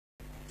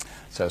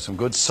So some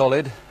good,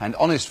 solid and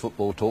honest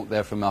football talk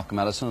there from Malcolm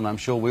Allison, and I'm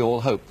sure we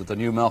all hope that the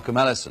new Malcolm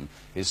Allison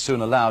is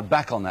soon allowed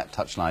back on that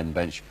touchline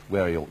bench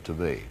where he ought to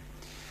be.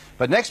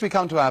 But next we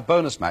come to our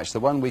bonus match,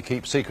 the one we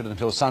keep secret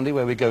until Sunday,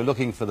 where we go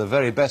looking for the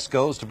very best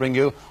goals to bring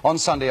you on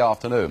Sunday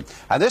afternoon.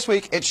 And this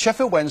week it's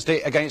Sheffield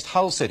Wednesday against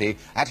Hull City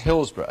at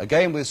Hillsborough, a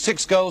game with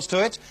 6 goals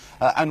to it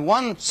and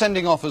 1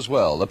 sending off as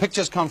well. The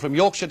pictures come from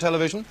Yorkshire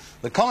Television,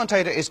 the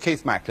commentator is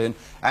Keith Macklin,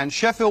 and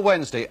Sheffield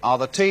Wednesday are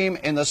the team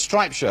in the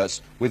striped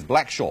shirts with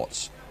black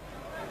shorts.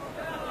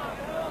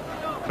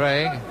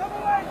 Craig.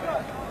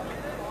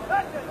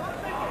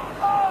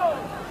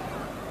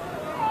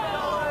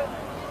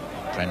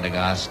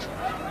 Prendergast.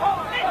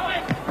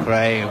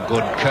 Craig,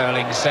 good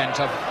curling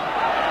centre.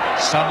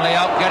 Suddenly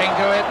up, getting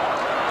to it.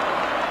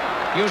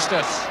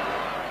 Eustace.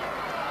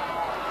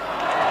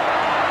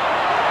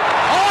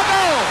 Oh,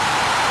 goal!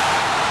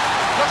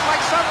 Looks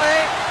like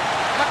suddenly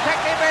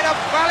McKechnie made a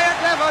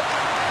valiant effort.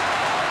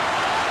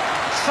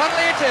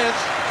 Suddenly it is.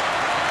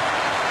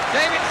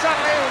 David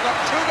Suddenly, who got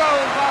 2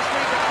 goals last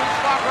week at 2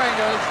 Spark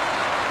Rangers.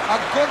 A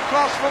good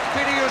cross from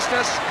Peter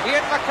Eustace.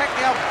 Ian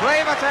McKechnie, a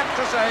brave attempt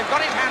to save,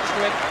 got his hands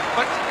to it,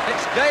 but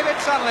it's David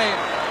Suddenly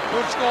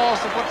who scores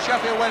to put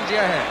Sheffield Wednesday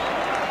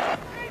ahead.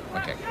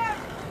 Okay.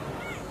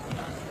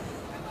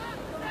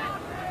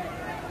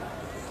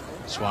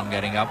 Swan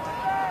getting up.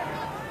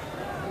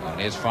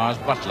 Only as far as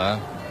Butler.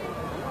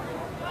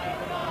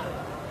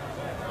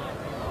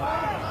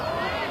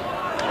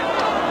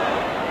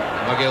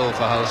 McGill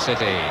for Hull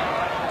City.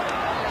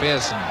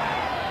 Pearson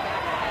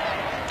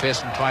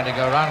trying to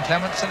go around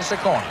Clements, and it's a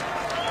corner.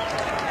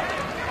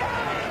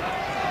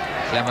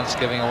 Clements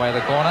giving away the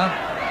corner.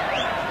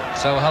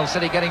 So Hull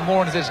City getting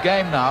more into this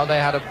game now. They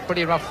had a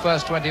pretty rough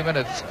first 20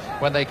 minutes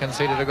when they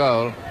conceded a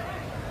goal.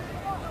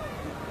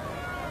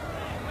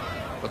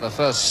 But the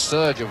first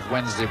surge of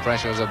Wednesday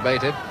pressure has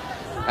abated,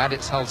 and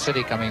it's Hull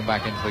City coming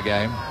back into the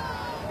game.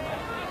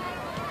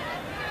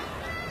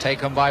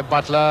 Taken by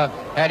Butler,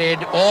 headed,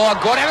 oh,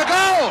 good, have a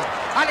goal!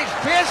 And it's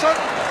Pearson.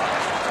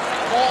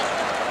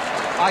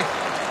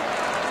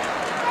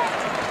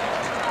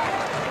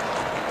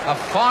 A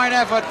fine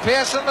effort.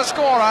 Pearson, the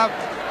scorer.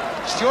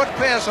 Stuart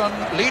Pearson,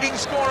 leading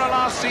scorer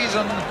last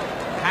season,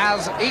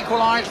 has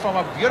equalised from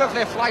a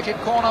beautifully flighted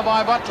corner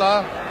by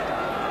Butler.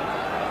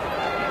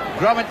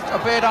 Grummett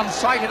appeared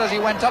unsighted as he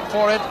went up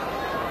for it.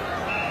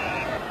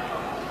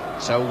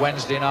 So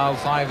Wednesday now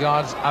 5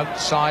 yards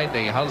outside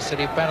the Hull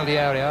City penalty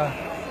area.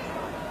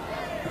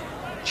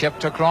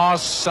 Chipped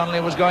across,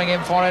 suddenly was going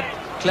in for it.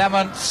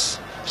 Clements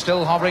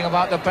still hovering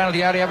about the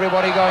penalty area,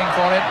 everybody going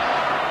for it.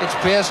 It's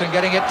Pearson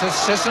getting it to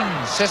Sissons.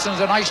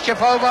 Sissons, a nice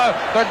chip over,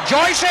 but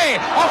Joycey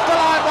off the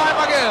line by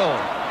McGill.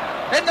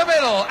 In the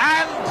middle,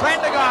 and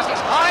Prendergast,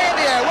 it's high in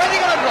the air. Where's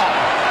he going to drop?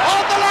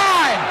 On the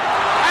line!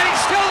 And it's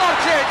still not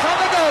clear. It's on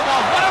the goal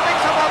mouth. What a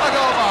mix-up on the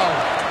goal mouth.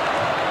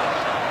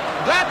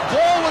 That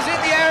ball was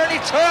in the air an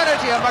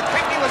eternity, and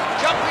McKechnie was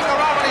jumping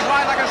around on his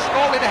line like a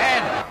scalded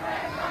hen.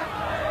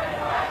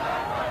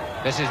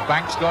 This is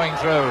Banks going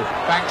through.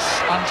 Banks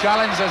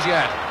unchallenged as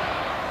yet.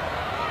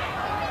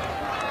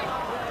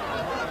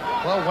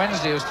 Well,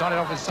 Wednesday, who started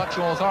off with such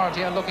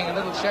authority, are looking a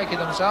little shaky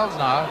themselves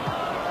now.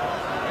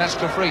 That's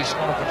to Fries,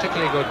 not a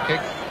particularly good kick.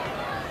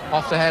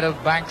 Off the head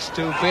of Banks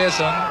to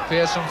Pearson.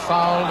 Pearson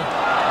fouled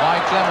by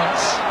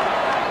Clements.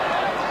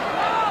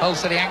 Hull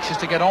City anxious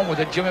to get on with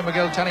it. Jimmy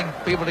McGill telling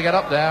people to get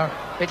up there.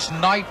 It's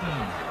Knighton.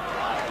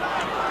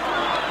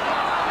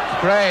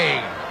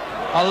 Craig.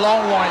 A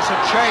long one. It's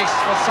a chase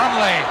for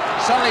Sunley.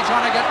 Sunley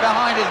trying to get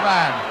behind his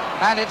man.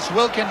 And it's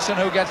Wilkinson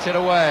who gets it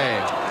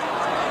away.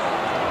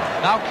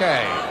 Now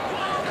Kay.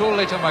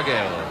 Coolly to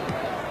McGill.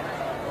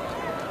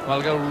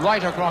 Well, go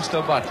right across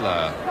to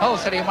Butler. Hull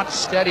City much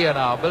steadier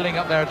now, building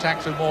up their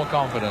attacks with more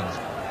confidence.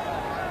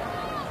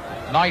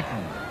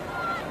 Knighton.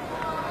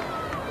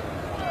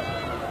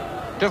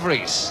 De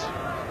Vries.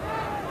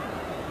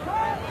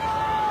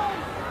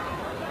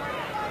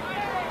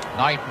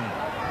 Knighton.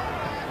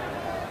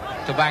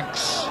 To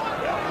Banks.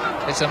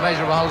 It's a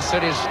measure of Hull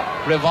City's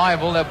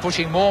revival. They're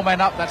pushing more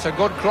men up. That's a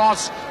good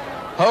cross.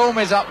 Home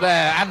is up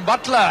there, and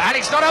Butler, and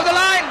it's not on the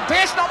line.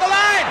 Pearson on the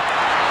line.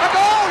 A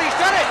goal, he's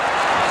done it.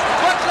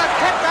 Butler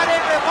kept that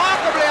in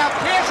remarkably, and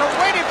Pearson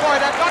waited for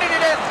it and got it in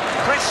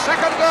for his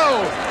second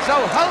goal. So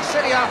Hull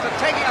City, after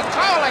taking a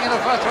toweling in the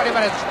first 20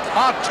 minutes,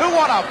 are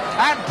 2-1 up,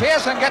 and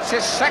Pearson gets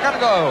his second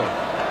goal.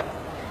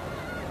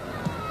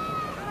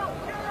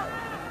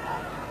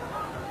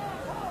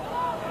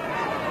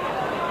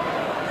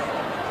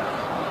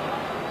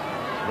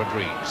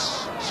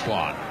 Rodriguez,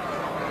 Swan.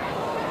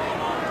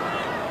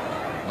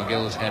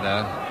 McGill's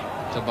header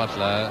to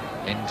Butler,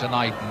 into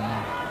Knighton.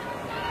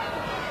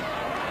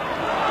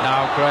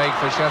 Now Craig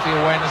for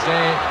Sheffield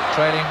Wednesday,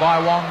 trailing by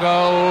 1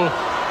 goal.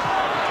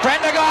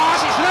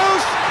 Prendergast, it's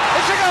loose!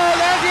 It's a goal,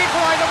 there's the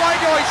equaliser by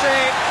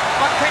Joycey.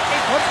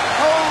 McKechnie couldn't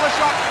hold the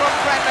shot from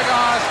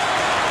Prendergast.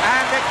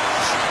 And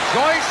it's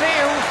Joycey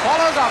who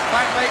follows up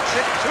and makes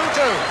it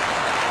 2-2.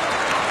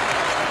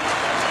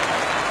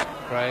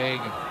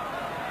 Craig.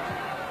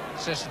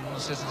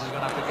 Sissons is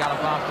going to have to gallop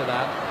after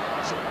that.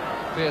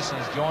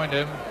 Pearson's joined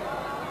him,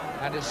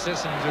 and it's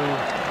Sissons who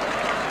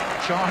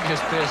charges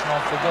Pearson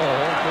off the ball.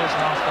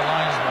 Pearson asked the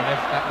linesman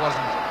if that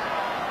wasn't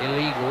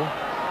illegal.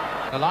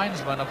 The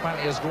linesman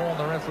apparently has drawn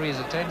the referee's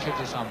attention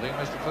to something.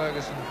 Mr.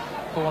 Ferguson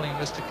calling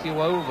Mr.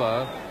 Q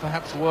over.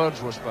 Perhaps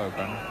words were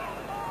spoken.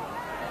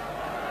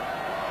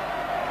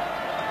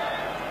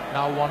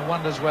 Now one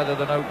wonders whether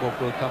the notebook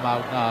will come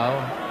out now.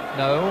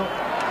 No.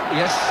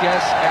 Yes,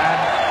 yes, and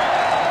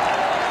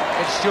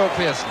it's Stuart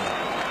Pearson.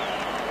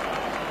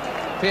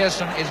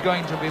 Pearson is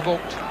going to be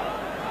booked.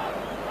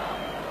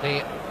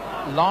 The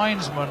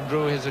linesman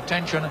drew his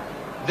attention.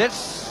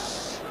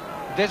 This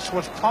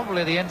was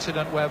probably the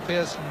incident where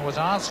Pearson was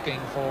asking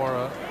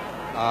for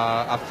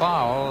a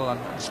foul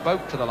and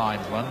spoke to the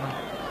linesman.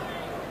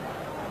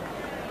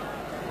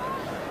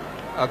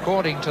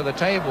 According to the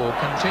table,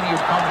 continued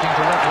commenting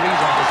to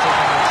referees on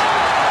decisions.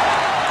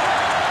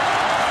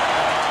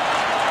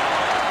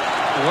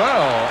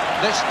 Well,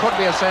 this could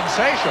be a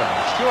sensation.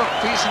 Stuart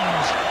Pearson,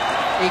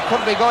 he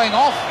could be going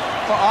off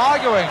for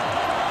arguing.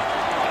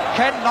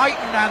 Ken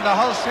Knighton and the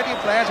Hull City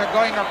players are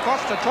going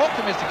across to talk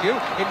to Mr. Q.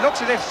 It looks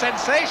as if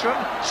sensation.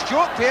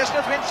 Stuart Pearson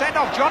has been sent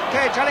off. John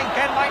Kay telling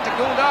Ken Knighton to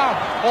cool down,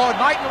 or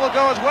Knighton will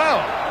go as well.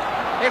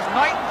 If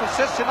Knighton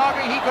persists in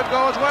arguing, he could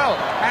go as well.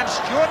 And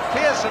Stuart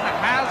Pearson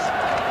has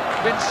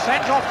been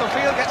sent off the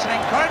field, gets an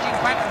encouraging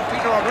pat from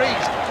Peter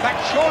Rodrigues. That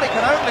surely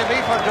can only be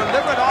for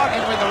deliberate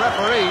arguing with the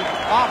referee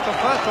after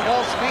first of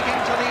all speaking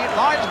to the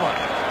linesman.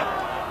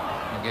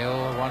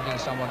 McGill wanting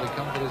someone to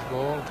come to his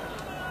ball.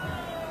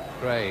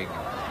 Craig.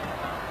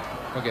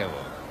 McGill.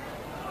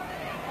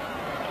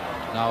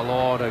 Now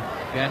Lord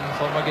again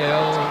for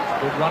McGill.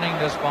 Good running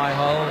this by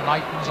Hull.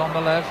 Knighton's on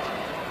the left.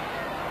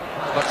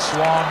 But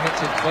Swan hits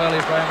it fairly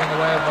framing the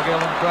way of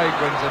McGill, and Craig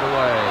brings it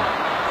away.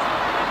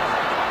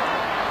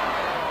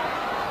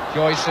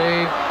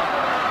 Joycey.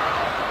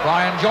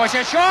 Brian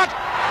Joycey, shot!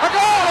 A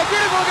goal! A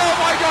beautiful goal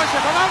by Joycey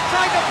from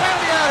outside the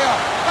penalty area.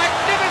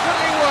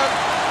 Magnificently worked.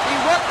 He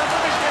worked the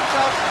position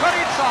himself, cut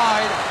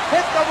inside,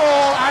 hit the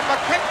ball, and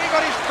McKechnie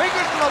got his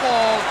fingers to the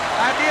ball,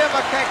 and Ian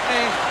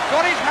McKechnie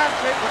got his hands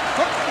to it but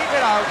couldn't keep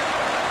it out.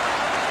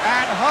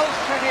 And Hull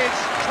City's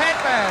 10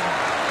 men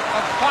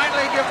have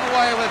finally given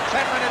way with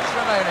 10 minutes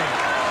remaining.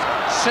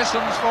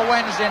 Sissons for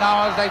Wednesday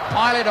now as they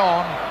pile it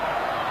on.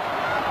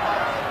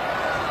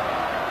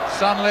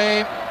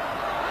 Sunley,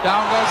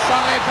 down goes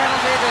Sunley,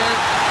 penalty it is,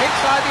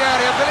 inside the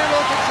area, Billy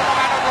Wilkinson, the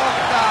man who brought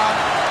it down.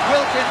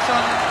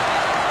 Wilkinson,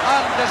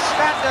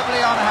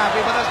 understandably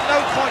unhappy, but there's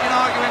no point in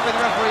arguing with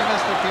referee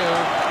Mr. Q.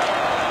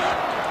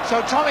 So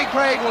Tommy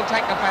Craig will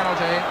take the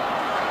penalty,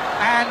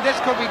 and this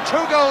could be 2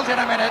 goals in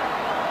a minute,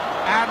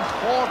 and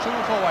 4-2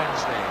 for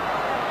Wednesday.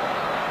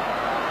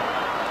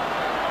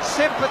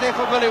 Sympathy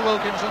for Billy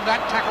Wilkinson. That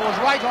tackle was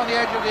right on the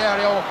edge of the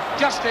area,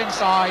 just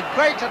inside.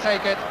 Craig to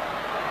take it.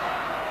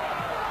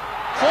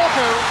 4-2.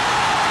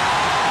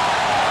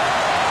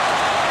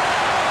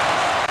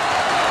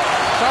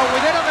 So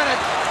within a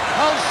minute,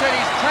 Hull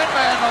City's 10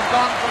 men have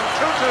gone from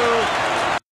 2-2